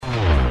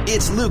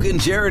It's Luke and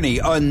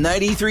Jeremy on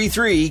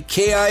 93.3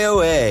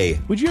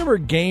 KIOA. Would you ever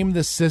game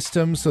the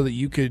system so that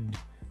you could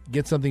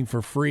get something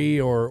for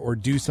free or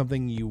do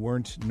something you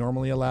weren't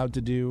normally allowed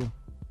to do?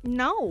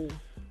 No.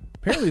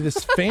 Apparently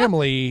this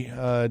family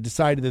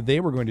decided that they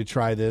were going to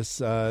try this.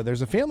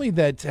 There's a family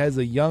that has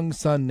a young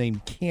son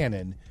named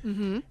Cannon,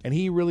 and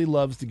he really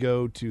loves to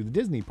go to the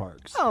Disney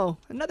parks. Oh,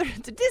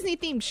 it's a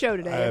Disney-themed show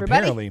today, everybody.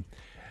 Apparently.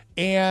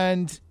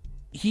 And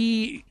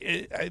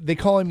they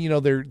call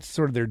him,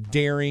 their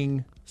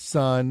daring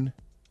son.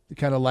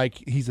 Kind of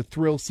like he's a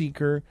thrill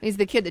seeker. He's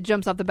the kid that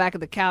jumps off the back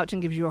of the couch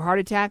and gives you a heart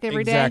attack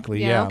every day.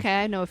 Exactly, yeah.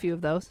 Okay, I know a few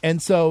of those.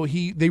 And so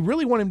they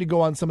really want him to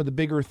go on some of the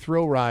bigger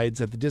thrill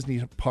rides at the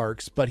Disney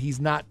parks, but he's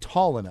not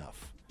tall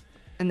enough.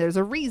 And there's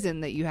a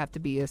reason that you have to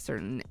be a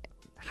certain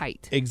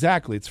height.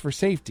 Exactly. It's for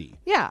safety.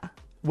 Yeah.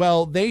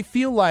 Well, they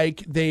feel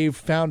like they've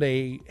found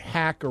a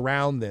hack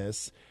around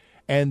this,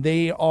 and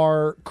they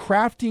are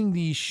crafting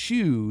these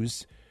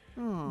shoes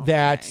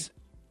that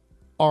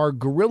are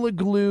Gorilla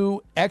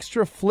Glue,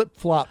 extra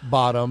flip-flop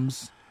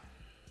bottoms,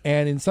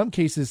 and in some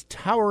cases,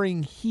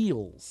 towering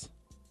heels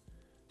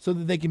so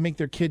that they can make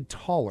their kid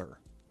taller.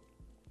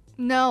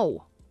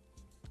 No.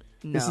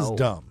 This is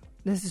dumb.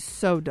 This is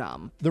so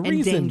dumb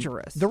and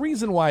dangerous. The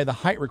reason why the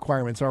height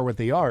requirements are what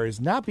they are is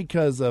not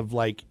because of,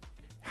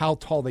 how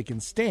tall they can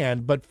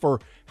stand, but for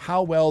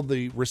how well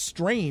the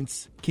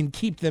restraints can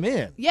keep them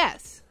in.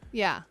 Yes.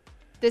 Yeah.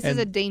 This is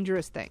a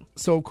dangerous thing.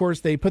 So, of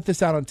course, they put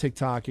this out on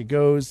TikTok. It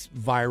goes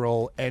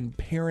viral, and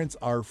parents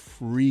are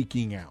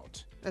freaking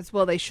out. As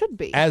well they should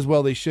be. As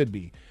well they should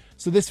be.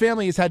 So this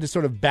family has had to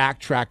sort of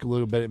backtrack a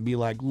little bit and be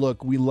like,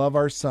 look, we love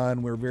our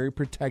son. We're very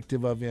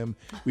protective of him.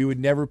 We would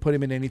never put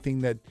him in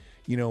anything that,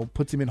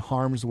 puts him in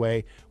harm's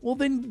way. Well,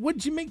 then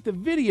what'd you make the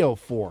video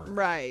for?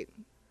 Right.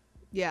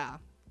 Yeah.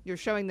 You're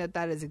showing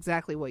that is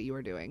exactly what you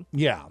were doing.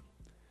 Yeah.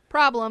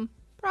 Problem.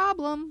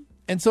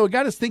 And so it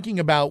got us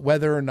thinking about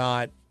whether or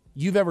not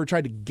you've ever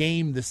tried to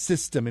game the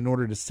system in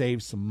order to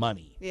save some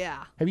money.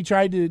 Yeah. Have you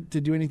tried to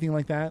do anything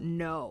like that?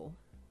 No.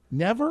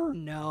 Never?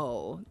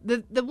 No.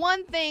 The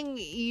one thing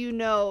you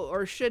know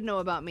or should know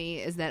about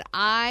me is that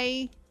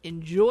I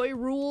enjoy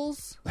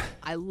rules.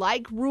 I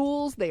like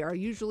rules. They are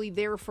usually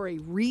there for a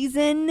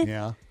reason.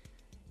 Yeah.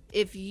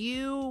 If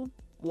you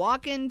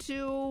walk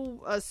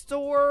into a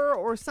store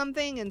or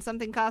something and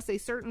something costs a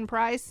certain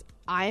price,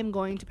 I am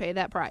going to pay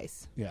that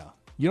price. Yeah.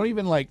 You don't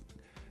even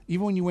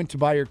even when you went to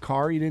buy your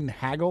car, you didn't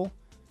haggle?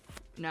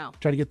 No.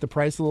 Try to get the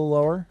price a little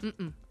lower?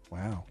 Mm-mm.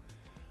 Wow.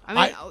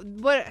 I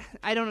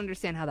don't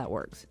understand how that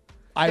works.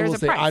 I will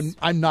say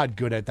I'm not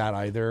good at that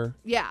either.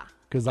 Yeah.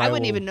 Because I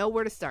wouldn't even know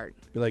where to start.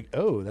 Be like,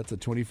 oh, that's a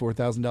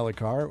 $24,000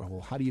 car.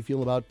 Well, how do you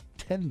feel about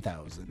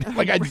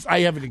 $10,000? I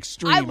have an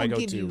extreme I go to. I will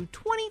give you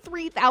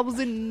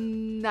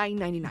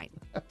 $23,999.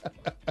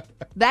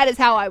 That is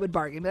how I would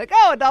bargain. Be like,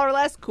 oh, $1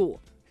 less,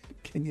 cool.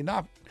 Can you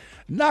knock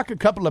a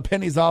couple of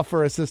pennies off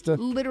for a sister?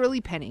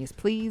 Literally pennies,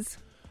 please.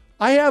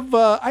 I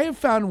have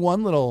found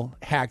one little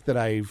hack that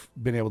I've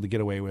been able to get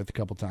away with a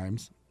couple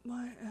times.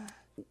 What?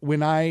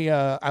 When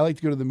I like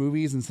to go to the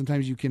movies, and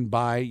sometimes you can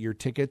buy your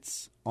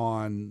tickets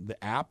on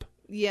the app.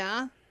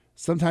 Yeah.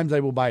 Sometimes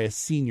I will buy a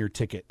senior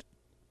ticket.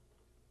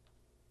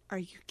 Are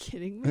you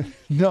kidding me?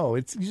 No,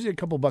 it's usually a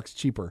couple bucks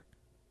cheaper.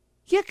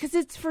 Yeah, because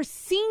it's for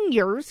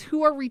seniors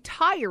who are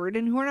retired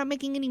and who are not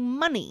making any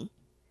money.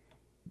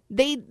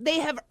 They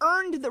have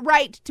earned the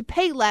right to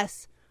pay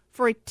less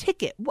for a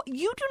ticket.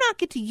 You do not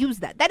get to use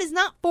that. That is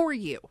not for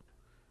you.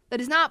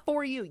 That is not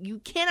for you. You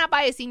cannot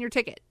buy a senior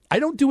ticket. I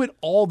don't do it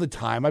all the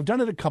time. I've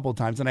done it a couple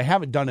times, and I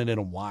haven't done it in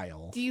a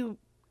while. Do you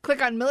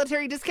click on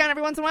military discount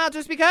every once in a while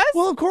just because?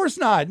 Well, of course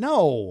not.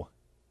 No.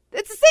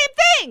 It's the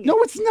same thing. No,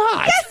 it's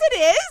not. Yes, it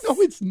is.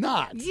 No, it's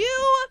not.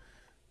 You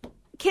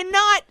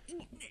cannot...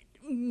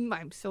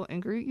 I'm so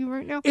angry at you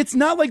right now. It's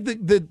not like the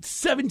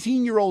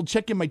 17-year-old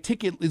checking my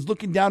ticket is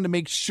looking down to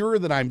make sure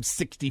that I'm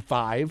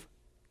 65.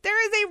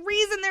 There is a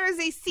reason there is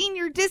a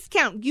senior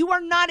discount. You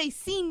are not a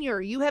senior.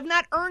 You have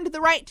not earned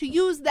the right to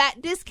use that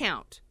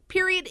discount.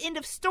 Period. End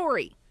of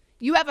story.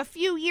 You have a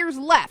few years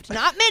left.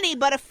 Not many,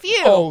 but a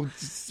few. Oh,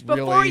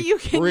 before you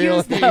can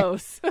use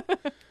those.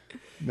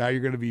 Now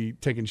you're going to be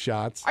taking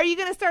shots. Are you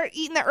going to start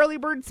eating the early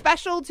bird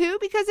special too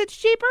because it's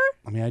cheaper?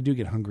 I mean, I do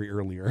get hungry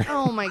earlier.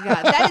 Oh my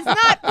God. That is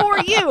not for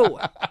you.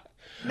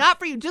 Not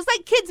for you. Just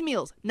like kids'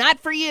 meals. Not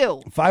for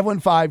you.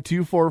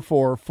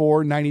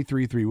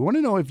 515-244-4933. We want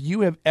to know if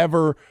you have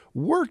ever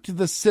worked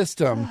the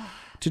system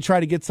to try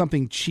to get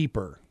something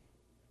cheaper.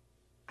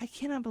 I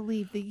cannot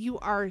believe that you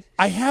are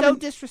so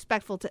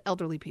disrespectful to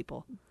elderly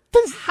people.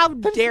 How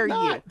dare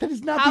you? That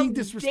is not being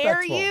disrespectful.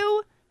 How dare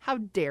you? How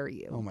dare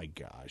you? Oh my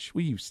gosh.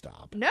 Will you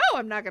stop? No,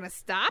 I'm not going to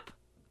stop.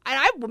 And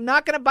I'm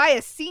not going to buy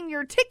a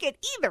senior ticket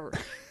either.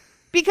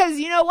 Because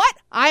you know what?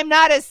 I'm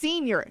not a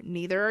senior.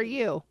 Neither are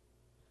you.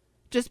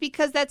 Just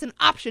because that's an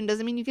option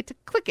doesn't mean you get to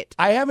click it.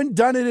 I haven't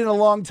done it in a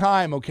long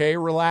time, okay?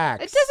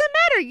 Relax. It doesn't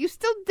matter. You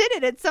still did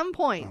it at some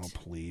point. Oh,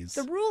 please.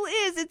 The rule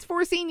is it's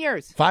for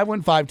seniors.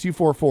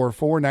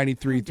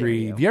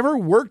 515-244-4933. Have you ever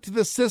worked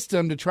the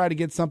system to try to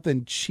get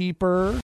something cheaper?